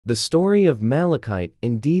The story of malachite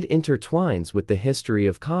indeed intertwines with the history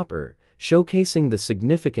of copper, showcasing the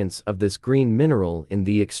significance of this green mineral in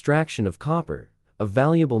the extraction of copper, a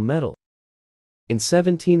valuable metal. In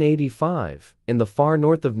 1785, in the far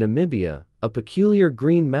north of Namibia, a peculiar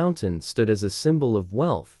green mountain stood as a symbol of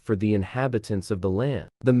wealth for the inhabitants of the land.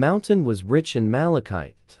 The mountain was rich in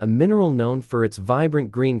malachite, a mineral known for its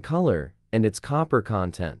vibrant green color and its copper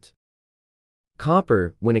content.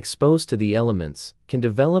 Copper, when exposed to the elements, can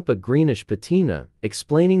develop a greenish patina,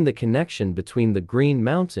 explaining the connection between the green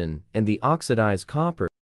mountain and the oxidized copper.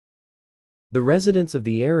 The residents of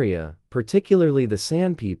the area, particularly the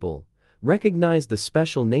San people, recognized the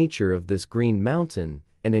special nature of this green mountain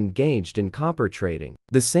and engaged in copper trading.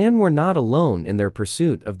 The San were not alone in their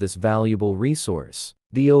pursuit of this valuable resource.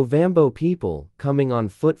 The Ovambo people, coming on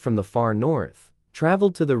foot from the far north,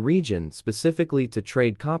 traveled to the region specifically to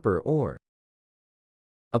trade copper ore.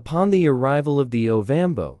 Upon the arrival of the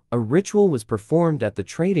Ovambo, a ritual was performed at the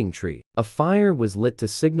trading tree. A fire was lit to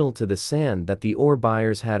signal to the San that the ore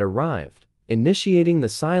buyers had arrived, initiating the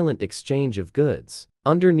silent exchange of goods.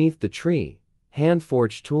 Underneath the tree,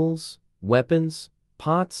 hand-forged tools, weapons,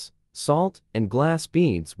 pots, salt, and glass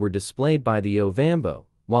beads were displayed by the Ovambo,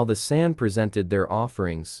 while the San presented their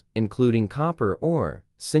offerings, including copper ore,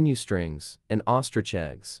 sinew strings, and ostrich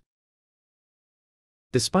eggs.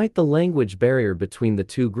 Despite the language barrier between the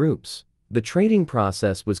two groups, the trading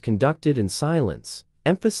process was conducted in silence,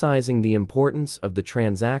 emphasizing the importance of the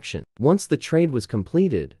transaction. Once the trade was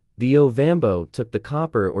completed, the Ovambo took the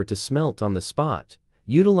copper ore to smelt on the spot,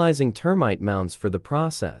 utilizing termite mounds for the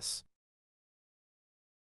process.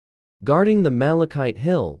 Guarding the Malachite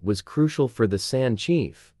Hill was crucial for the San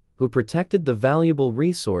chief, who protected the valuable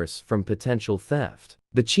resource from potential theft.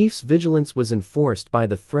 The chief's vigilance was enforced by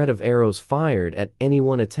the threat of arrows fired at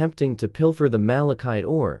anyone attempting to pilfer the malachite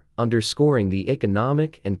ore, underscoring the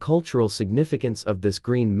economic and cultural significance of this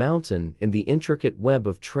green mountain in the intricate web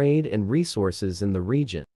of trade and resources in the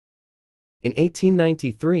region. In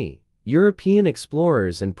 1893, European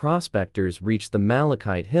explorers and prospectors reached the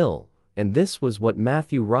Malachite Hill, and this was what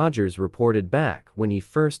Matthew Rogers reported back when he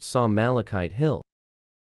first saw Malachite Hill.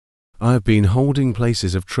 I have been holding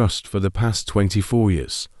places of trust for the past 24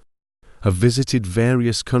 years, have visited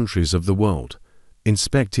various countries of the world,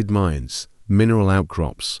 inspected mines, mineral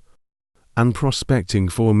outcrops, and prospecting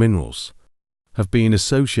for minerals, have been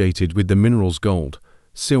associated with the minerals gold,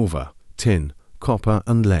 silver, tin, copper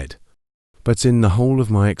and lead. But in the whole of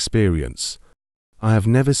my experience, I have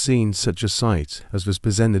never seen such a sight as was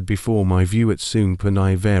presented before my view at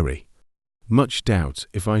Soon-Punai-Veri. Much doubt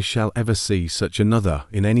if I shall ever see such another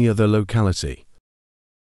in any other locality.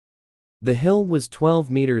 The hill was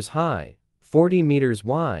 12 meters high, 40 meters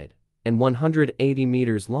wide, and 180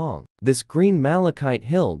 meters long. This green malachite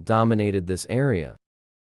hill dominated this area.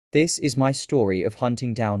 This is my story of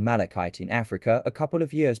hunting down malachite in Africa a couple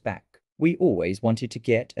of years back. We always wanted to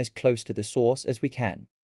get as close to the source as we can.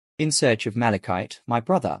 In search of malachite, my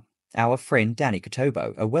brother, our friend Danny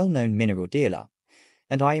Kotobo, a well-known mineral dealer,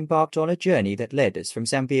 and I embarked on a journey that led us from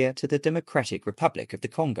Zambia to the Democratic Republic of the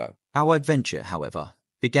Congo. Our adventure, however,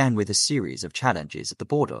 began with a series of challenges at the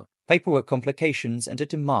border. Paperwork complications and a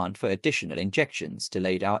demand for additional injections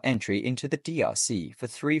delayed our entry into the DRC for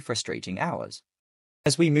 3 frustrating hours.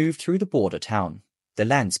 As we moved through the border town, the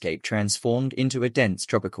landscape transformed into a dense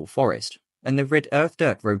tropical forest, and the red earth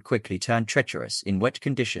dirt road quickly turned treacherous in wet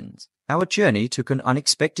conditions. Our journey took an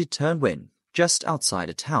unexpected turn when, just outside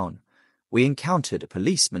a town, we encountered a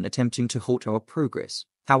policeman attempting to halt our progress.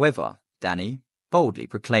 However, Danny, boldly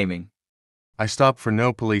proclaiming, "I stop for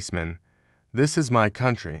no policeman. This is my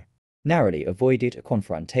country," narrowly avoided a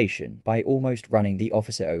confrontation by almost running the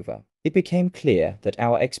officer over. It became clear that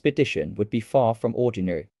our expedition would be far from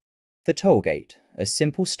ordinary. The toll gate, a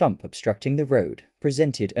simple stump obstructing the road,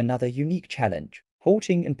 presented another unique challenge.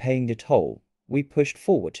 Halting and paying the toll, we pushed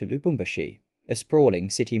forward to Lubumbashi, a sprawling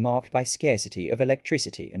city marked by scarcity of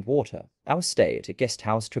electricity and water. Our stay at a guest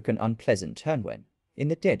house took an unpleasant turn when, in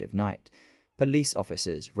the dead of night, police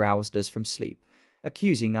officers roused us from sleep,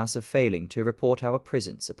 accusing us of failing to report our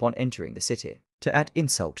presence upon entering the city. To add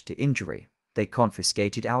insult to injury, they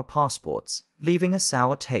confiscated our passports, leaving a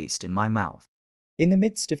sour taste in my mouth. In the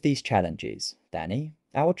midst of these challenges, Danny,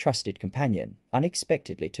 our trusted companion,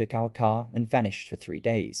 unexpectedly took our car and vanished for 3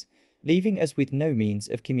 days, leaving us with no means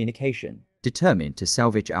of communication. Determined to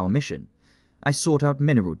salvage our mission, I sought out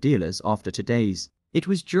mineral dealers after 2 days. It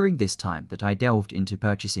was during this time that I delved into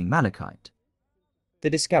purchasing malachite. The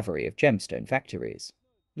discovery of gemstone factories,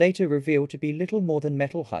 later revealed to be little more than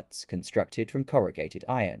metal huts constructed from corrugated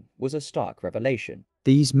iron, was a stark revelation.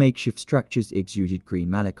 These makeshift structures exuded green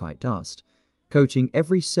malachite dust, coating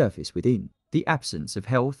every surface within. The absence of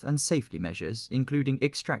health and safety measures, including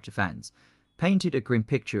extractor fans, painted a grim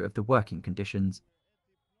picture of the working conditions.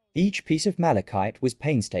 Each piece of malachite was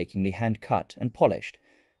painstakingly hand-cut and polished,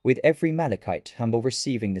 with every malachite tumble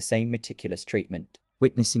receiving the same meticulous treatment.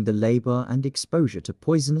 Witnessing the labor and exposure to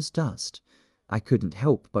poisonous dust, I couldn't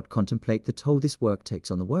help but contemplate the toll this work takes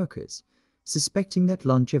on the workers, suspecting that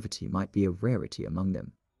longevity might be a rarity among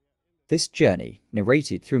them. This journey,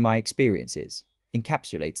 narrated through my experiences,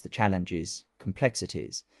 encapsulates the challenges,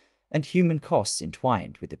 complexities, and human costs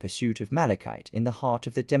entwined with the pursuit of malachite in the heart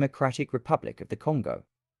of the Democratic Republic of the Congo.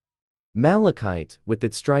 Malachite, with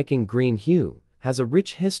its striking green hue, has a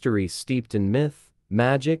rich history steeped in myth,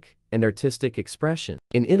 magic, and artistic expression.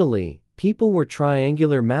 In Italy, people wore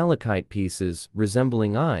triangular malachite pieces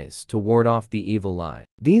resembling eyes to ward off the evil eye.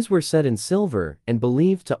 These were set in silver and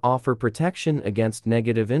believed to offer protection against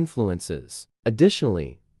negative influences.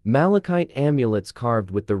 Additionally, malachite amulets carved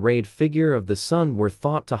with the rayed figure of the sun were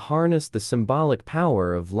thought to harness the symbolic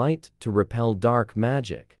power of light to repel dark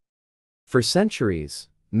magic. For centuries,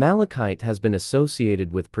 malachite has been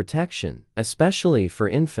associated with protection, especially for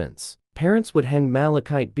infants. Parents would hang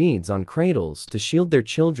malachite beads on cradles to shield their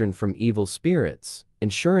children from evil spirits,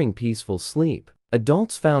 ensuring peaceful sleep.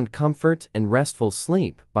 Adults found comfort and restful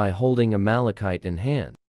sleep by holding a malachite in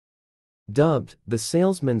hand. Dubbed the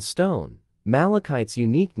salesman's stone, malachite's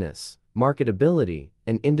uniqueness, marketability,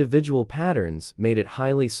 and individual patterns made it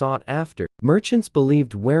highly sought after. Merchants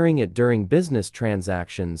believed wearing it during business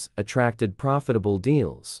transactions attracted profitable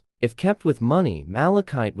deals. If kept with money,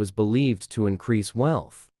 malachite was believed to increase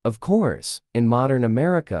wealth. Of course, in modern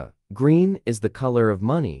America, green is the color of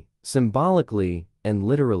money, symbolically and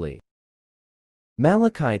literally.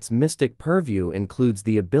 Malachite's mystic purview includes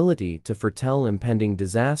the ability to foretell impending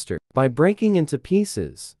disaster. By breaking into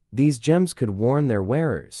pieces, these gems could warn their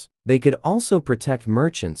wearers. They could also protect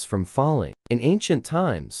merchants from falling. In ancient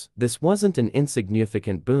times, this wasn't an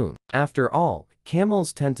insignificant boon. After all,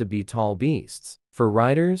 camels tend to be tall beasts. For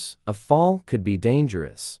riders, a fall could be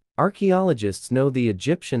dangerous. Archaeologists know the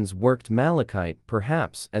Egyptians worked malachite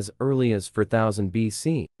perhaps as early as 4000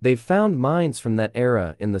 BC. They've found mines from that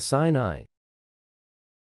era in the Sinai.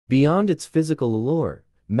 Beyond its physical allure,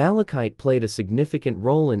 malachite played a significant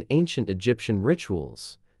role in ancient Egyptian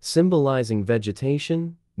rituals, symbolizing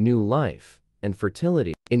vegetation, new life, and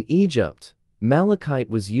fertility. In Egypt, malachite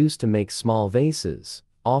was used to make small vases,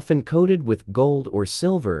 often coated with gold or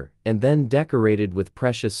silver, and then decorated with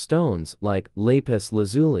precious stones like lapis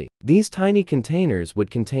lazuli. These tiny containers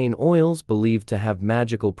would contain oils believed to have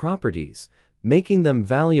magical properties, making them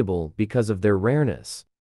valuable because of their rareness.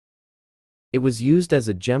 It was used as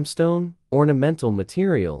a gemstone, ornamental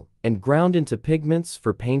material, and ground into pigments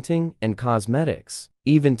for painting and cosmetics.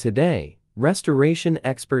 Even today, restoration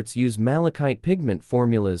experts use malachite pigment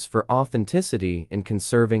formulas for authenticity in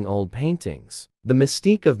conserving old paintings. The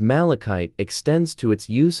mystique of malachite extends to its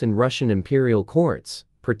use in Russian imperial courts,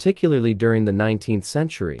 particularly during the 19th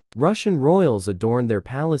century. Russian royals adorned their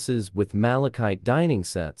palaces with malachite dining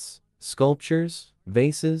sets, sculptures,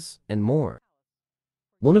 vases, and more.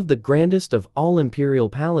 One of the grandest of all imperial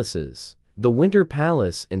palaces, the Winter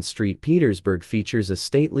Palace in St. Petersburg, features a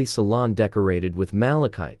stately salon decorated with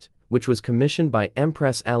malachite, which was commissioned by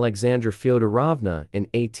Empress Alexandra Fyodorovna in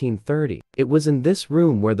 1830. It was in this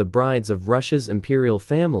room where the brides of Russia's imperial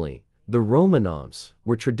family, the Romanovs,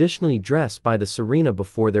 were traditionally dressed by the Tsarina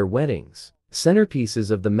before their weddings.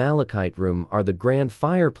 Centerpieces of the malachite room are the grand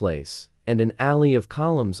fireplace and an alley of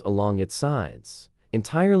columns along its sides,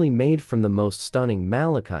 entirely made from the most stunning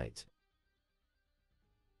malachite.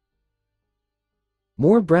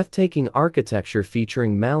 More breathtaking architecture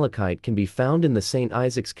featuring malachite can be found in the St.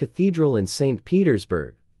 Isaac's Cathedral in St.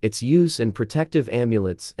 Petersburg. Its use in protective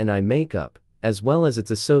amulets and eye makeup, as well as its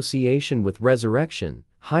association with resurrection,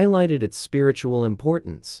 highlighted its spiritual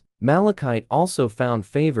importance. Malachite also found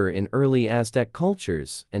favor in early Aztec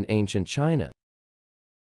cultures and ancient China.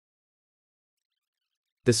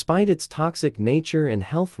 Despite its toxic nature and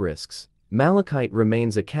health risks, malachite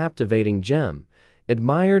remains a captivating gem,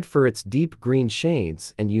 admired for its deep green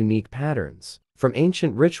shades and unique patterns. From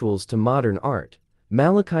ancient rituals to modern art,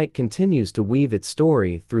 malachite continues to weave its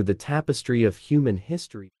story through the tapestry of human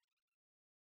history.